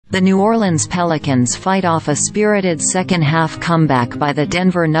The New Orleans Pelicans fight off a spirited second-half comeback by the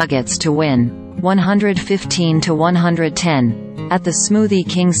Denver Nuggets to win, 115-110, at the Smoothie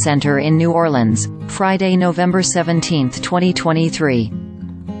King Center in New Orleans, Friday, November 17, 2023.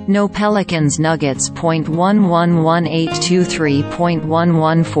 No Pelicans Nuggets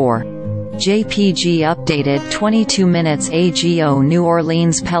 .111823.114. JPG updated 22 minutes ago New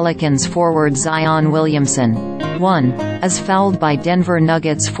Orleans Pelicans forward Zion Williamson, 1, as fouled by Denver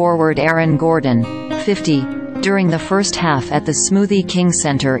Nuggets forward Aaron Gordon, 50, during the first half at the Smoothie King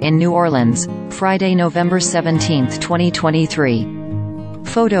Center in New Orleans, Friday, November 17, 2023.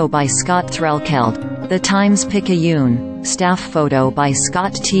 Photo by Scott Threlkeld. The Times-Picayune. Staff photo by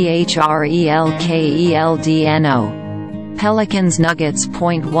Scott Threlkeldno. Pelicans Nuggets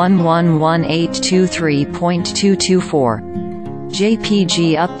 .111823.224.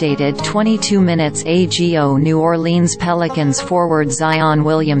 JPG updated 22 minutes ago New Orleans Pelicans forward Zion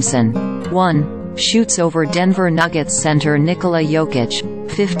Williamson, 1, shoots over Denver Nuggets center Nikola Jokic,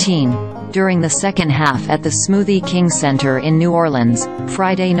 15, during the second half at the Smoothie King Center in New Orleans,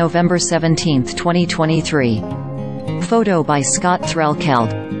 Friday, November 17, 2023. Photo by Scott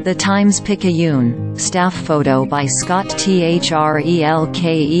Threlkeld. The Times-Picayune. Staff photo by Scott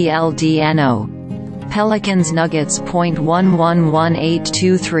Threlkeldno. Pelicans Nuggets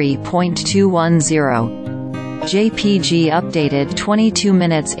 .111823.210. JPG updated 22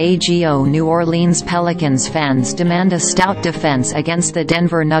 minutes ago New Orleans Pelicans fans demand a stout defense against the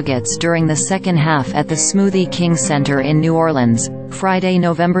Denver Nuggets during the second half at the Smoothie King Center in New Orleans, Friday,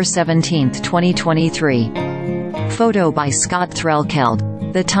 November 17, 2023. Photo by Scott Threlkeld.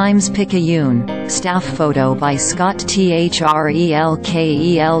 The Times-Picayune. Staff photo by Scott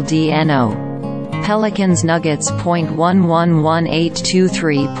Threlkeldno. Pelicans Nuggets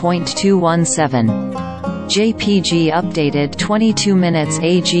 .111823.217. JPG updated 22 minutes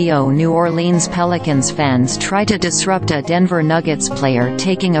ago New Orleans Pelicans fans try to disrupt a Denver Nuggets player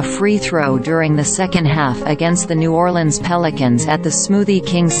taking a free throw during the second half against the New Orleans Pelicans at the Smoothie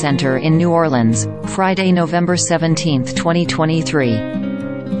King Center in New Orleans, Friday, November 17,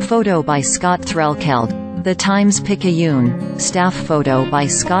 2023. Photo by Scott Threlkeld. The Times-Picayune. Staff photo by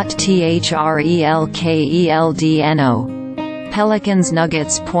Scott Threlkeldno. Pelicans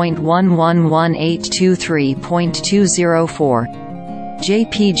Nuggets .111823.204.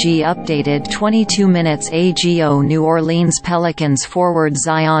 JPG updated 22 minutes ago New Orleans Pelicans forward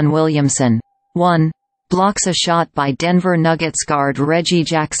Zion Williamson, 1, blocks a shot by Denver Nuggets guard Reggie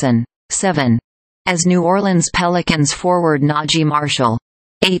Jackson, 7, as New Orleans Pelicans forward Naji Marshall,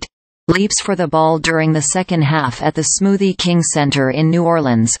 8, leaps for the ball during the second half at the Smoothie King Center in New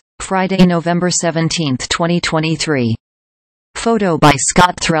Orleans, Friday, November 17, 2023. Photo by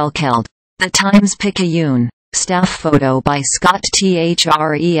Scott Threlkeld. The Times-Picayune. Staff photo by Scott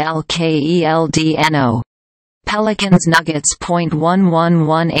Threlkeldno. Pelicans Nuggets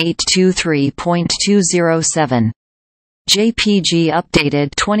 .111823.207. JPG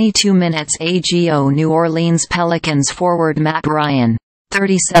updated 22 minutes ago New Orleans Pelicans forward Matt Ryan,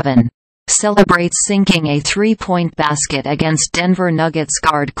 37, celebrates sinking a three-point basket against Denver Nuggets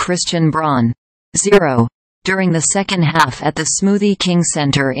guard Christian Braun, 0, during the second half at the Smoothie King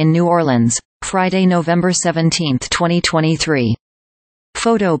Center in New Orleans, Friday, November 17, 2023.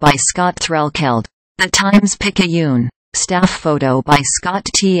 Photo by Scott Threlkeld. The Times-Picayune. Staff photo by Scott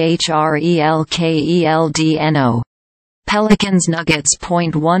Threlkeldno. Pelicans Nuggets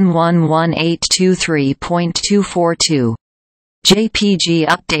 .111823.242. JPG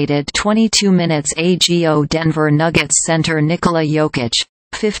updated 22 minutes ago Denver Nuggets center Nikola Jokic,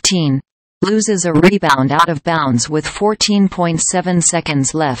 15, loses a rebound out of bounds with 14.7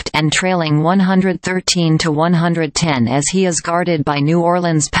 seconds left and trailing 113-110 as he is guarded by New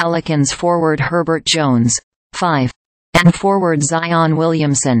Orleans Pelicans forward Herbert Jones, 5, and forward Zion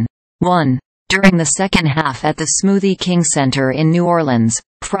Williamson, 1, during the second half at the Smoothie King Center in New Orleans,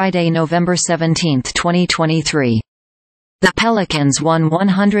 Friday, November 17, 2023. The Pelicans won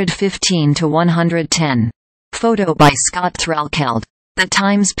 115-110. Photo by Scott Threlkeld. The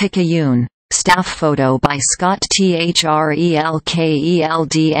Times-Picayune. Staff photo by Scott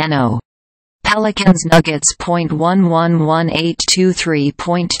Threlkeldno. Pelicans Nuggets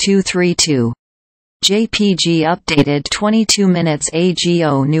 .111823.232. JPG updated 22 minutes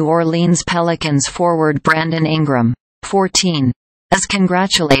ago New Orleans Pelicans forward Brandon Ingram, 14, is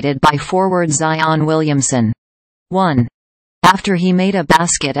congratulated by forward Zion Williamson, 1, after he made a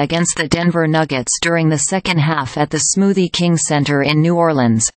basket against the Denver Nuggets during the second half at the Smoothie King Center in New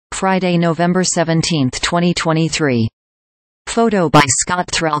Orleans, Friday, November 17, 2023. Photo by Scott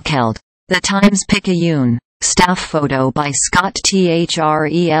Threlkeld. The Times-Picayune. Staff photo by Scott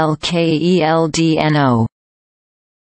Threlkeldno.